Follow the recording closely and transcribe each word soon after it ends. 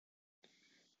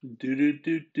Do do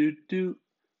do do do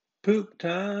poop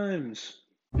times.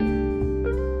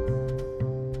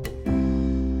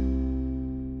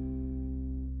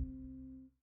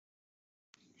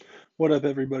 What up,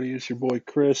 everybody? It's your boy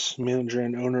Chris, manager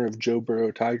and owner of Joe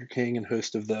Burrow Tiger King and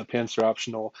host of the Panther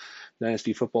Optional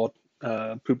Dynasty Football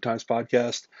Poop Times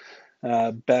podcast.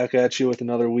 Back at you with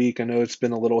another week. I know it's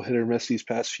been a little hit or miss these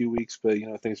past few weeks, but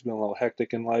things have been a little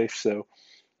hectic in life. So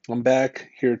I'm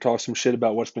back here to talk some shit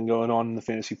about what's been going on in the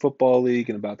Fantasy Football League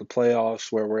and about the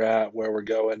playoffs, where we're at, where we're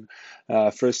going.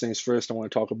 First things first, I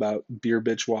want to talk about Beer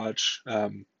Bitch Watch.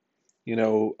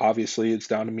 Obviously it's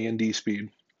down to me and D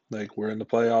Speed. Like we're in the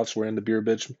playoffs, we're in the beer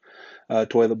bitch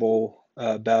toilet bowl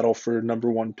battle for number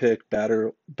one pick,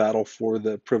 battle for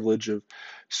the privilege of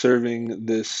serving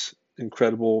this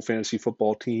incredible fantasy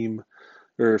football team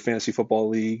or fantasy football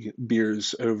league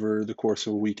beers over the course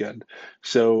of a weekend.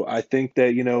 So I think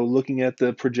that, looking at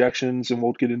the projections, and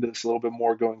we'll get into this a little bit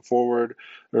more going forward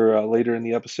or later in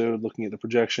the episode, looking at the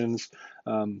projections,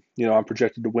 I'm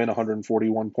projected to win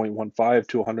 141.15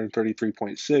 to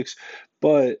 133.6,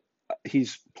 but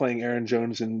he's playing Aaron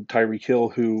Jones and Tyreek Hill,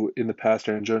 who in the past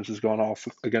Aaron Jones has gone off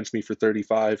against me for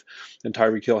 35, and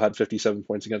Tyreek Hill had 57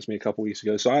 points against me a couple weeks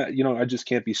ago. So I just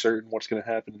can't be certain what's going to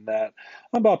happen in that.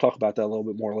 I'm about to talk about that a little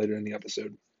bit more later in the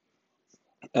episode.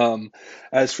 Um,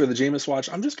 as for the Jameis watch,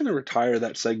 I'm just going to retire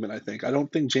that segment. I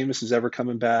don't think Jameis is ever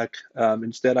coming back.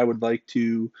 Instead, I would like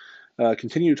to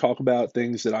continue to talk about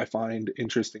things that I find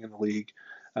interesting in the league.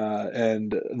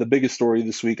 And the biggest story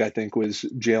this week, I think, was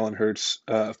Jalen Hurts'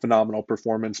 phenomenal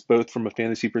performance, both from a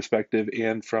fantasy perspective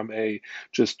and from a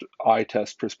just eye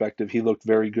test perspective. He looked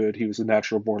very good. He was a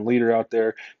natural born leader out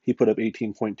there. He put up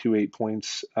 18.28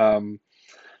 points. And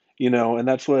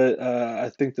that's what I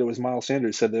think that was Miles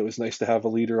Sanders said, that it was nice to have a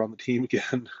leader on the team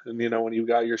again. And, when you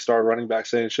got your star running back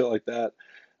saying shit like that,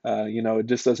 it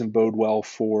just doesn't bode well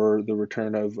for the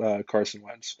return of Carson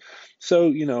Wentz.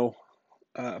 So,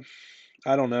 uh,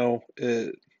 I don't know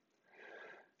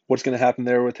what's going to happen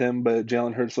there with him, but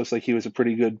Jalen Hurts looks like he was a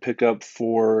pretty good pickup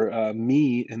for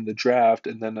me in the draft,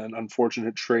 and then an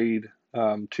unfortunate trade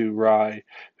to Rye,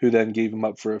 who then gave him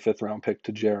up for a fifth round pick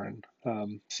to Jaron.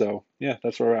 So, yeah,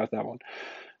 that's where we're at that one.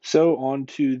 So, on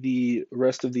to the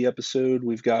rest of the episode.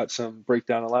 We've got some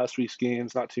breakdown of last week's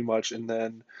games, not too much, and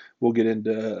then we'll get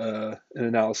into an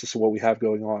analysis of what we have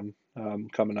going on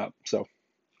coming up. So,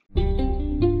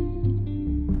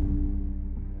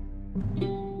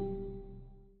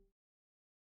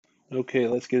 okay,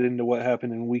 let's get into what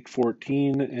happened in week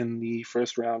 14 in the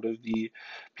first round of the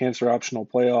Panther Optional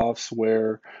Playoffs,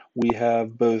 where we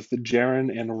have both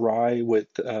Jaron and Rye with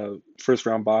first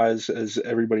round buys. As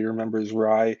everybody remembers,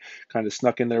 Rye kind of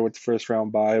snuck in there with the first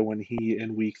round buy when he,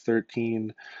 in week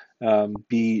 13,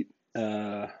 beat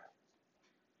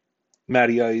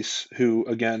Matty Ice, who,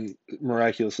 again,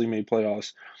 miraculously made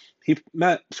playoffs.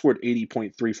 Matt scored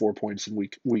 80.34 points in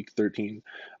week 13.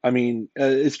 I mean,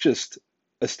 it's just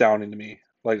astounding to me.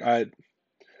 Like that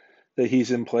he's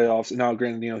in playoffs. Now,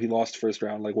 granted, he lost the first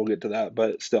round. Like we'll get to that,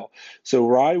 but still. So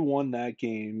Rye won that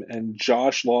game, and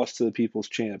Josh lost to the People's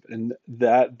Champ, and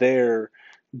that there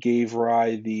gave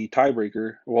Rye the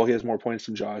tiebreaker. Well, he has more points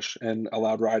than Josh, and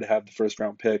allowed Rye to have the first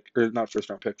round pick, or not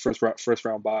first round pick, first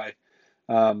round bye.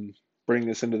 Um,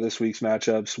 Bringing us into this week's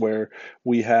matchups, where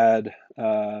we had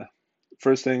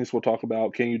first things we'll talk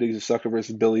about: Can You Dig a Sucker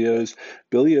versus Billy O's.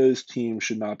 Billy O's team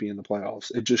should not be in the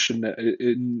playoffs. It just shouldn't.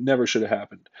 It never should have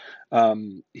happened.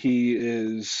 He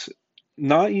is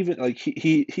not even like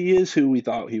he is who we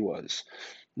thought he was.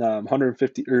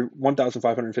 150 or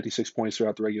 1,556 points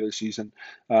throughout the regular season,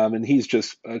 and he's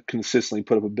just consistently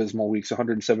put up abysmal weeks.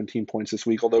 117 points this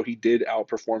week, although he did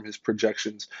outperform his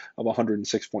projections of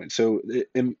 106 points. So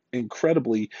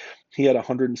incredibly, he had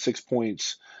 106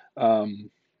 points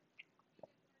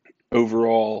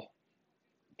overall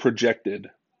projected,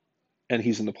 and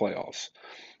he's in the playoffs.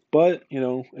 But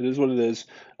it is what it is.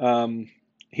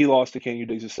 He lost to Kenyu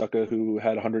Diggs-Sucka, who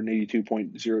had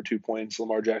 182.02 points.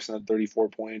 Lamar Jackson had 34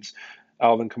 points.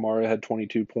 Alvin Kamara had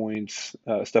 22 points.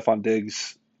 Stephon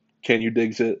Diggs, Kenyu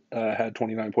Diggs had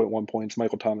 29.1 points.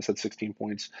 Michael Thomas had 16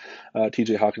 points.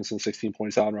 T.J. Hawkinson 16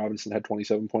 points. Allen Robinson had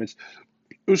 27 points.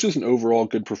 It was just an overall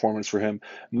good performance for him.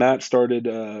 Matt started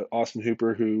Austin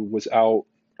Hooper, who was out,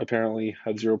 apparently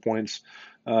had 0 points.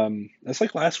 That's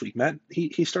like last week. Matt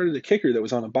he started a kicker that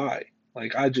was on a bye.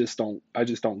 Like I just don't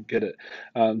get it.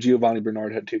 Giovanni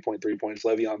Bernard had 2.3 points.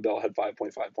 Le'Veon Bell had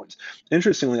 5.5 points.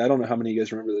 Interestingly, I don't know how many of you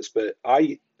guys remember this, but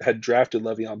I had drafted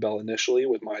Le'Veon Bell initially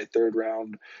with my third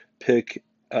round pick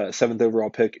seventh overall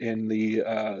pick in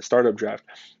the startup draft.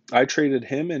 I traded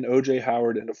him and OJ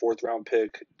Howard in a fourth round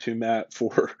pick to Matt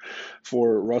for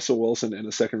Russell Wilson in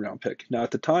a second round pick. Now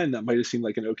at the time that might have seemed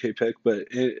like an okay pick, but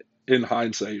in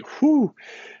hindsight, whew,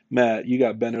 Matt, you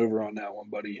got bent over on that one,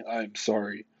 buddy. I'm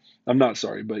sorry. I'm not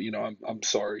sorry, but I'm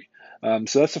sorry.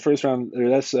 So that's the first round. Or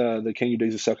that's the Kenny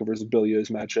Sucker versus Billy O's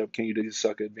matchup. Kenny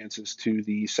Sucker advances to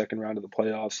the second round of the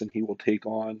playoffs, and he will take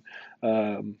on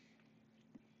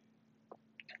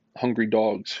Hungry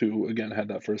Dogs, who again had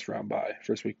that first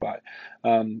week bye.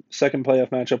 Second playoff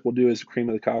matchup we'll do is cream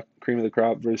of the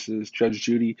crop versus Judge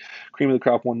Judy. Cream of the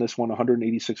crop won this one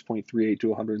 186.38 to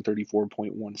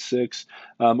 134.16.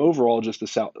 Overall, just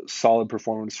a solid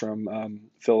performance from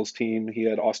Phil's team. He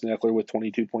had Austin Ekeler with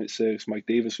 22.6, Mike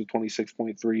Davis with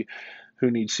 26.3. Who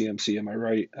needs CMC? Am I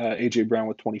right? AJ Brown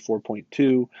with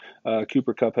 24.2.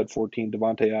 Cooper Kupp had 14.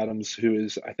 Devontae Adams, who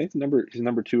is I think he's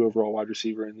number 2 overall wide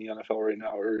receiver in the NFL right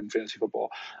now, or in fantasy football.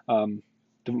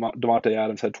 Devontae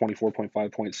Adams had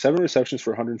 24.5 points, 7 receptions for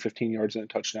 115 yards and a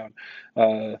touchdown.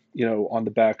 On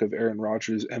the back of Aaron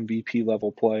Rodgers' MVP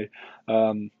level play.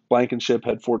 Blankenship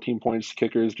had 14 points.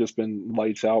 Kicker's just been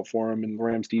lights out for him. And the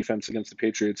Rams defense against the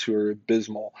Patriots, who are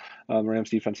abysmal. The Rams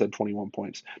defense had 21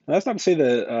 points. Now, that's not to say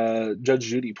that Judge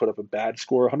Judy put up a bad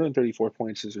score. 134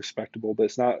 points is respectable, but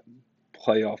it's not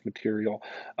playoff material.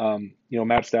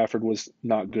 Matt Stafford was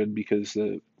not good because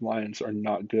the Lions are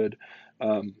not good.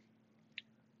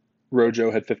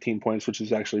 Rojo had 15 points, which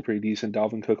is actually pretty decent.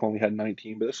 Dalvin Cook only had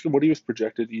 19, but that's what he was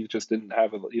projected. He just didn't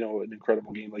have an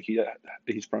incredible game like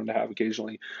he's prone to have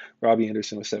occasionally. Robbie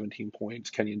Anderson with 17 points,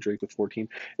 Kenyon Drake with 14.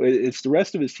 It's the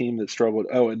rest of his team that struggled.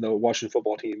 Oh, and the Washington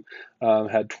football team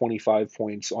had 25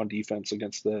 points on defense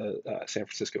against the San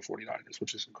Francisco 49ers,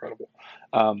 which is incredible.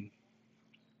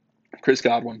 Chris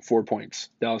Godwin, 4 points.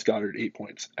 Dallas Goedert, 8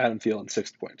 points. Adam Thielen,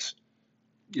 6 points.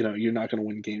 You're not going to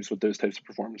win games with those types of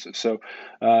performances. So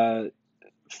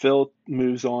Phil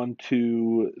moves on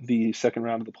to the second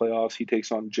round of the playoffs. He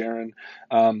takes on Jaron.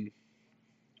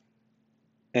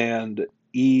 And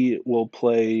E will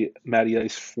play Matty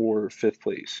Ice for fifth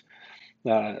place.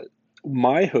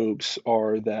 My hopes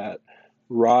are that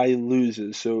Rye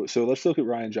loses. So let's look at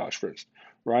Ryan and Josh first.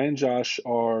 Ryan and Josh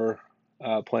are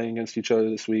playing against each other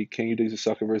this week. King Diggs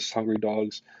Sucker versus Hungry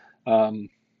Dogs.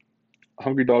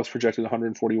 Hungry Dogs projected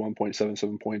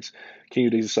 141.77 points.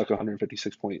 King Diggs Sucker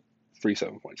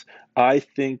 156.37 points. I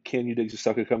think Can Diggs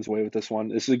Sucker comes away with this one.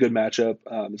 This is a good matchup.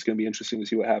 It's going to be interesting to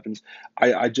see what happens. I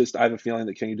have a feeling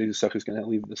that Can Diggs Sucker is going to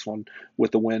leave this one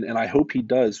with the win, and I hope he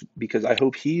does, because I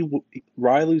hope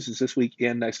Rye loses this week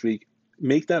and next week.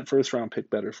 Make that first round pick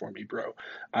better for me, bro.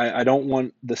 I don't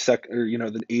want the second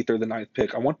or the 8th or the 9th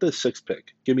pick. I want the 6th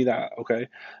pick. Give me that, okay?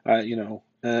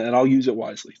 And I'll use it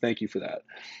wisely. Thank you for that.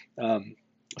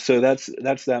 So that's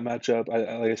that matchup.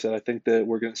 Like I said, I think that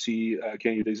we're going to see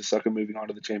Kenny Diggs Sucker moving on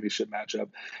to the championship matchup.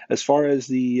 As far as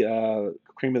the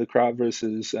cream of the crop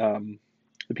versus the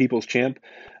People's Champ,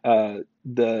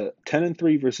 the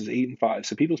 10-3 versus 8-5.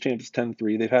 So People's Champ is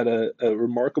 10-3. They've had a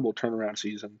remarkable turnaround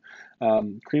season.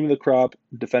 Cream of the crop,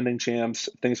 defending champs.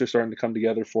 Things are starting to come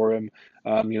together for him.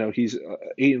 He's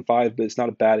 8-5, but it's not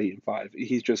a bad 8-5.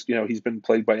 He's just he's been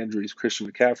plagued by injuries.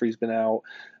 Christian McCaffrey's been out.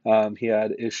 He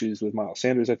had issues with Miles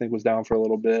Sanders. I think was down for a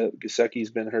little bit. Gesicki's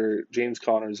been hurt. James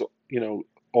Conner's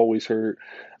always hurt.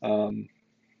 Devontae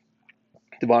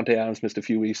Adams missed a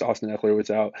few weeks. Austin Ekeler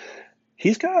was out.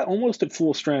 He's got almost at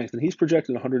full strength, and he's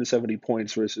projected 170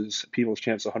 points versus People's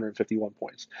Champ's 151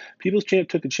 points. People's Champ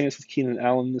took a chance with Keenan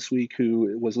Allen this week,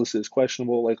 who was listed as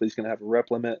questionable. Likely he's going to have a rep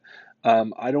limit.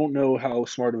 I don't know how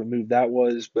smart of a move that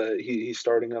was, but he's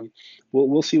starting him.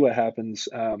 We'll see what happens.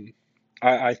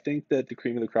 I think that the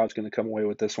cream of the crop is going to come away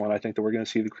with this one. I think that we're going to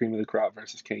see the cream of the crop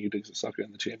versus King Diggs Sucker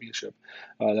in the championship.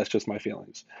 That's just my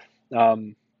feelings.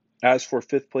 As for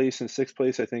 5th place and 6th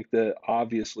place, I think that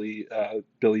obviously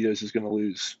Billy O's is going to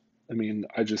lose. I mean,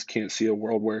 I just can't see a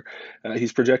world where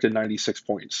he's projected 96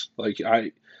 points. Like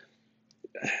I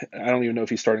don't even know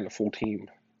if he's starting a full team.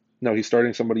 No, he's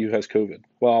starting somebody who has COVID.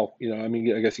 Well, I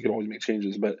guess he can always make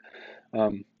changes, but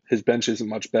his bench isn't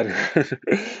much better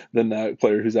than that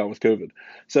player who's out with COVID.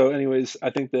 So anyways, I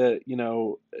think that,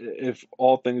 if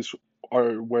all things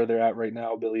are where they're at right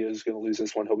now, Billy is going to lose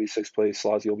this one. He'll be 6th place.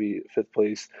 Slazzy will be 5th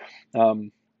place.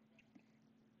 Now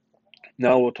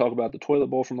we'll talk about the toilet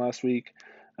bowl from last week.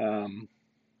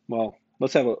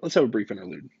 Let's have a brief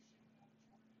interlude.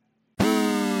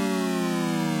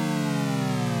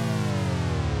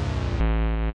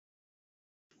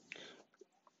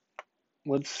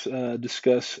 let's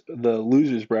discuss the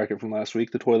losers bracket from last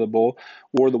week, the toilet bowl,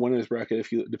 or the winners bracket,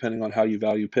 if you depending on how you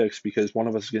value picks, because one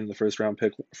of us is getting the first round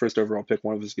pick, first overall pick,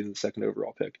 one of us is getting the second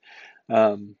overall pick.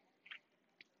 Um,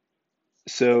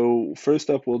 so first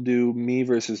up, we'll do me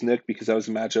versus Nick because that was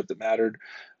a matchup that mattered.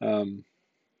 Um,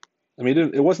 I mean,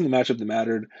 it wasn't the matchup that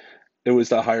mattered. It was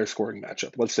the higher scoring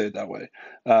matchup. Let's say it that way.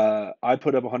 I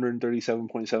put up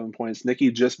 137.7 points.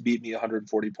 Nikki just beat me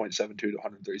 140.72 to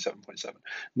 137.7.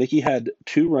 Nikki had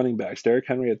two running backs. Derrick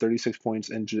Henry had 36 points,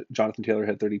 and Jonathan Taylor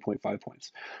had 30.5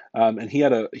 points. And he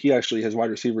actually his wide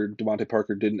receiver Devontae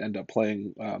Parker didn't end up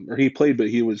playing, or he played, but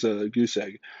he was a goose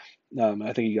egg.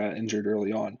 I think he got injured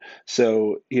early on,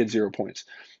 so he had 0 points.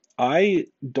 I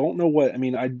don't know what I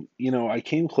mean. I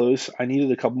came close. I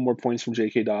needed a couple more points from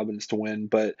J.K. Dobbins to win,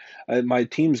 but my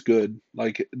team's good.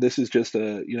 Like this is just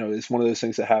it's one of those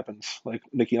things that happens. Like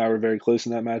Nikki and I were very close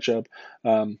in that matchup.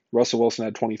 Russell Wilson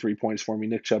had 23 points for me.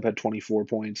 Nick Chubb had 24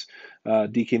 points.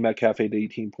 DK Metcalf had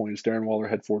 18 points. Darren Waller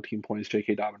had 14 points.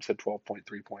 J.K. Dobbins had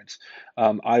 12.3 points.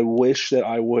 I wish that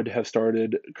I would have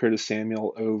started Curtis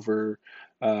Samuel over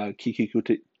Kiki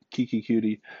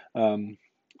Cutie. Um,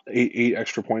 eight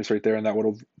extra points right there, and that would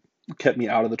have kept me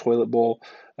out of the toilet bowl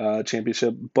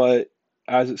championship. But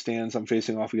as it stands, I'm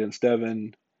facing off against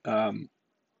Devin, um,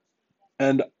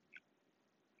 and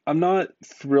I'm not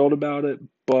thrilled about it,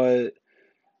 but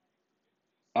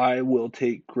I will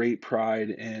take great pride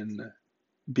in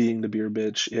being the beer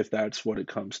bitch if that's what it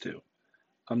comes to.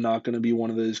 I'm not going to be one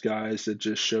of those guys that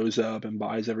just shows up and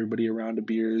buys everybody a round of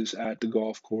beers at the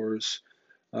golf course.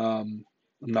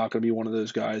 I'm not going to be one of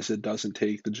those guys that doesn't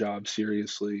take the job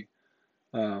seriously.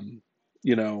 Um,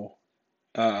 you know,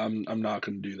 I'm not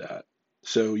going to do that.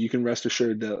 So you can rest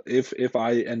assured that if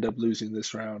I end up losing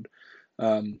this round,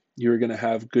 you're going to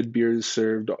have good beers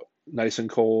served nice and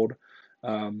cold,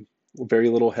 very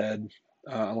little head,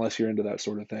 unless you're into that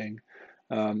sort of thing.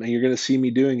 And you're going to see me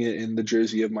doing it in the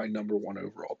jersey of my number one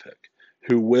overall pick,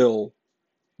 who will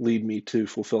lead me to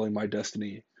fulfilling my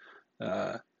destiny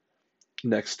uh,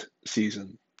 next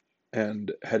season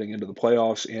and heading into the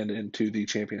playoffs and into the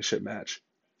championship match,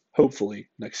 hopefully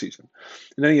next season.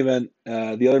 In any event,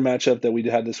 the other matchup that we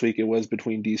had this week, it was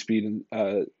between D Speed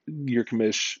and your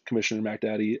Commissioner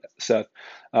McDaddy Seth.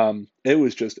 It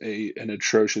was just an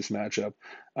atrocious matchup.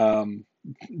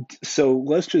 So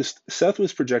let's just Seth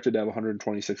was projected to have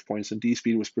 126 points and D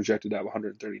Speed was projected to have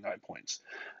 139 points.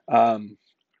 Um,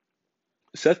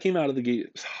 Seth came out of the gate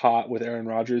hot with Aaron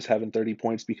Rodgers having 30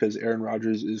 points because Aaron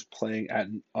Rodgers is playing at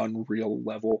an unreal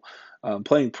level,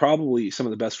 playing probably some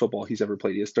of the best football he's ever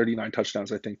played. He has 39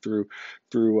 touchdowns, I think, through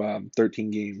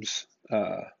 13 games.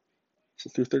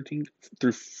 Through 13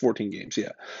 through 14 games,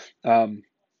 yeah. Um,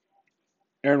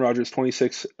 Aaron Rodgers,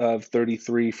 26 of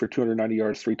 33 for 290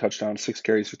 yards, three touchdowns, six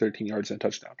carries for 13 yards and a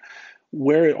touchdown.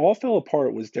 Where it all fell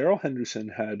apart was Darrell Henderson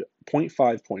had zero point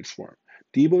 0.5 points for him.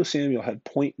 Deebo Samuel had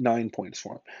zero point 0.9 points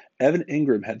for him. Evan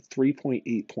Ingram had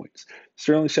 3.8 points.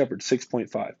 Sterling Shepard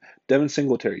 6.5. Devin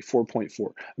Singletary 4.4.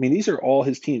 I mean, these are all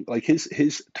his team. Like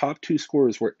his top two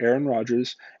scorers were Aaron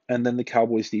Rodgers and then the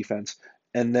Cowboys defense.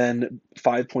 And then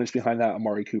 5 points behind that,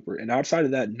 Amari Cooper. And outside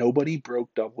of that, nobody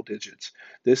broke double digits.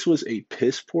 This was a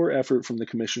piss poor effort from the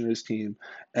commissioner's team.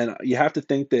 And you have to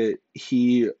think that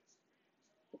he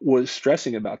was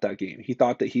stressing about that game. He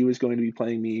thought that he was going to be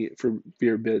playing me for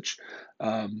beer bitch,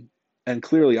 and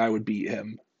clearly I would beat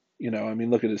him. I mean,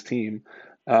 look at his team.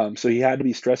 So he had to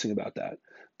be stressing about that.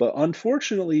 But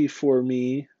unfortunately for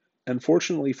me, and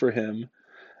fortunately for him,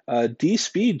 D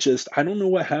Speed just I don't know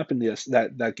what happened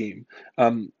that game.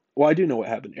 Well, I do know what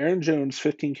happened. Aaron Jones,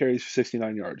 15 carries for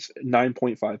 69 yards,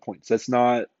 9.5 points. That's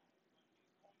not.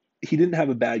 He didn't have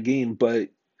a bad game, but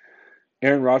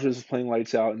Aaron Rodgers was playing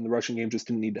lights out, and the rushing game just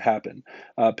didn't need to happen.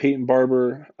 Peyton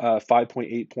Barber,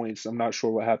 5.8 points. I'm not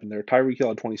sure what happened there. Tyreek Hill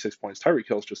had 26 points. Tyreek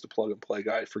Hill's just a plug and play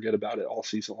guy. Forget about it all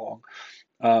season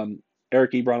long.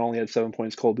 Eric Ebron only had 7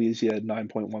 points. Cole Beasley had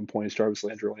 9.1 points. Jarvis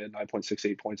Landry only had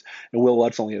 9.68 points. And Will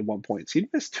Lutz only had 1 point. So he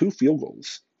missed two field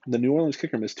goals. The New Orleans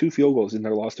kicker missed two field goals in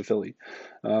their loss to Philly.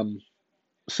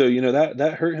 So,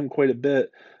 that hurt him quite a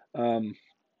bit. Um,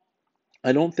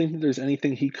 I don't think that there's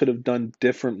anything he could have done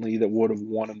differently that would have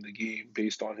won him the game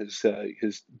based on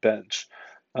his bench.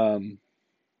 Um,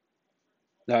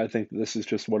 I think this is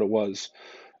just what it was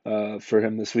for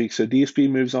him this week. So DSP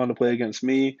moves on to play against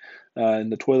me in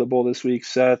the toilet bowl this week.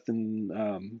 Seth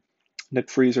and Nick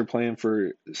Freeze are playing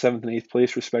for seventh and eighth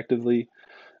place respectively.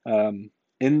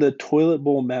 In the toilet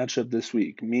bowl matchup this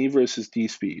week, me versus D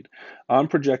Speed, I'm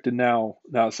projected now.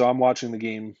 So I'm watching the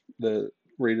game, the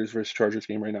Raiders versus Chargers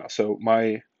game right now. So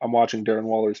I'm watching Darren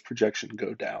Waller's projection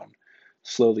go down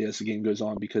slowly as the game goes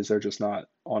on because they're just not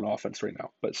on offense right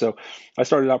now. But so I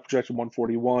started out projected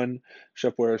 141,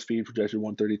 Chef speed projected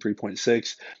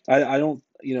 133.6. I don't,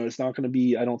 it's not going to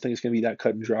be, I don't think it's going to be that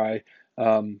cut and dry.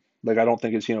 Like I don't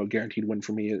think it's, a guaranteed win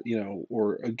for me,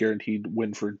 or a guaranteed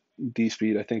win for D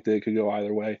speed. I think that it could go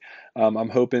either way. I'm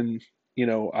hoping,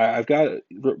 I've got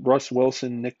Russ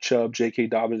Wilson, Nick Chubb, J.K.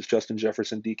 Dobbins, Justin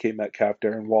Jefferson, D.K. Metcalf,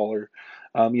 Darren Waller.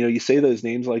 You say those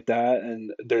names like that,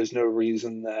 and there's no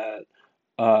reason that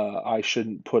I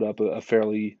shouldn't put up a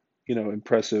fairly,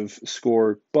 impressive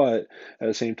score. But at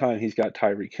the same time, he's got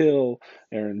Tyreek Hill,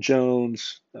 Aaron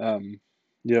Jones,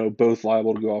 both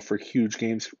liable to go off for huge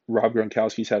games. Rob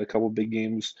Gronkowski's had a couple big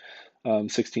games.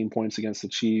 16 points against the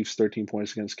Chiefs, 13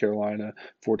 points against Carolina,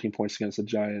 14 points against the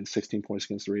Giants, 16 points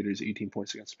against the Raiders, 18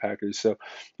 points against the Packers. So,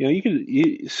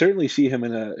 you certainly see him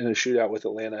in a shootout with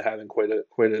Atlanta having quite a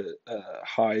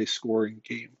high scoring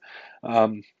game.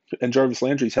 And Jarvis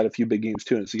Landry's had a few big games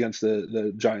too, and it's against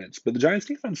the Giants. But the Giants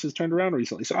defense has turned around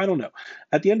recently, so I don't know.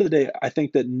 At the end of the day, I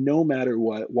think that no matter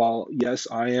what, while yes,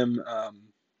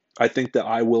 I think that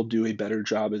I will do a better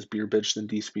job as Beer Bitch than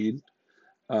D Speed.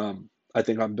 I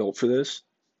think I'm built for this.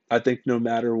 I think no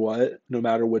matter what, no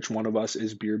matter which one of us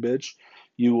is Beer Bitch,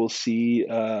 you will see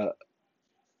a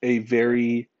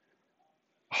very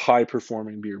high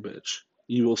performing Beer Bitch.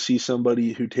 You will see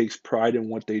somebody who takes pride in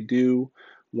what they do,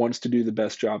 wants to do the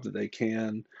best job that they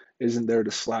can, isn't there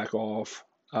to slack off.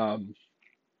 Um,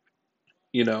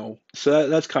 so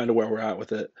that's kind of where we're at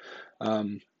with it.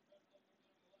 Um,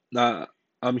 nah,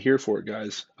 I'm here for it,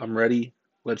 guys. I'm ready.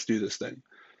 Let's do this thing.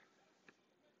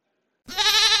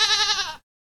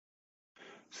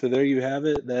 So there you have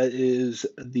it. That is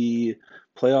the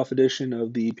playoff edition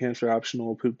of the Panther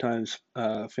Optional Poop Times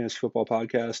Fantasy Football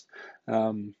Podcast.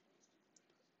 Um,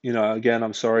 again,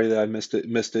 I'm sorry that I missed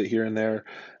it here and there.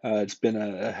 It's been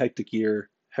a hectic year,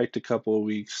 hectic couple of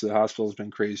weeks. The hospital's been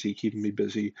crazy, keeping me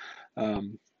busy.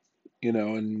 Um,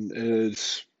 and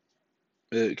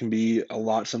it can be a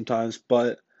lot sometimes,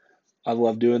 but I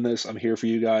love doing this. I'm here for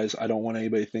you guys. I don't want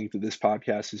anybody to think that this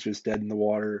podcast is just dead in the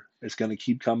water. It's going to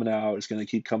keep coming out. It's going to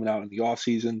keep coming out in the off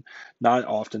season, not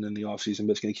often in the off season,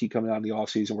 but it's going to keep coming out in the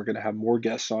off season. We're going to have more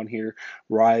guests on here.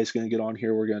 Rye is going to get on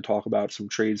here. We're going to talk about some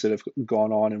trades that have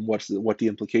gone on and what the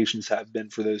implications have been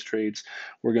for those trades.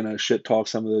 We're going to shit talk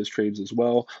some of those trades as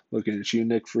well. Looking at you,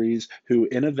 Nick Freeze, who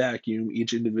in a vacuum,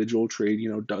 each individual trade,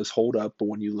 does hold up. But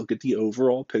when you look at the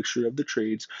overall picture of the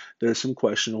trades, there's some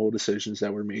questionable decisions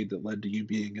that were made that led to you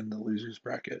being in the losers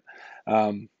bracket.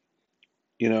 Um,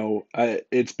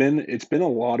 it's been a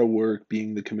lot of work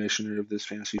being the commissioner of this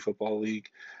fantasy football league.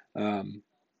 Um,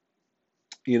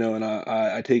 and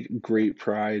I take great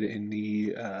pride in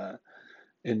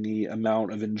the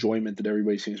amount of enjoyment that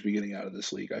everybody seems to be getting out of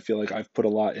this league. I feel like I've put a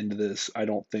lot into this. I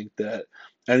don't think that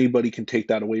anybody can take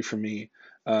that away from me.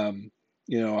 I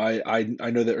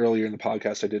know that earlier in the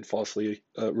podcast I did falsely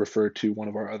refer to one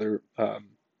of our other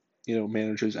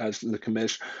managers as the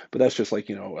commish, but that's just like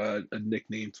a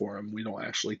nickname for him. We don't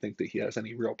actually think that he has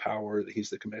any real power, that he's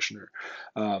the commissioner.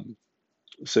 Um,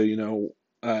 so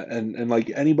and like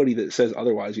anybody that says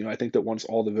otherwise, I think that once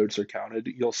all the votes are counted,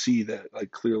 you'll see that like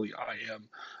clearly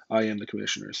I am the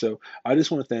commissioner. So I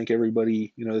just want to thank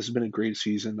everybody. This has been a great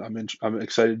season. I'm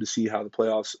excited to see how the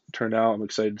playoffs turn out. I'm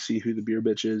excited to see who the beer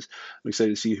bitch is. I'm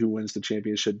excited to see who wins the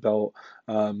championship belt.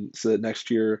 So that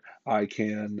next year I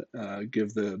can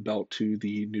give the belt to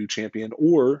the new champion,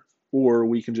 or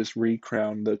we can just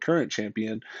recrown the current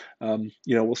champion.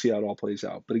 We'll see how it all plays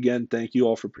out. But again, thank you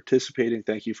all for participating.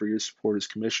 Thank you for your support as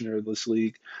commissioner of this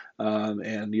league.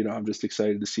 And I'm just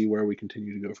excited to see where we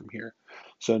continue to go from here.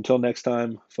 So until next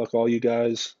time, fuck all you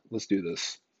guys. Let's do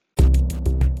this.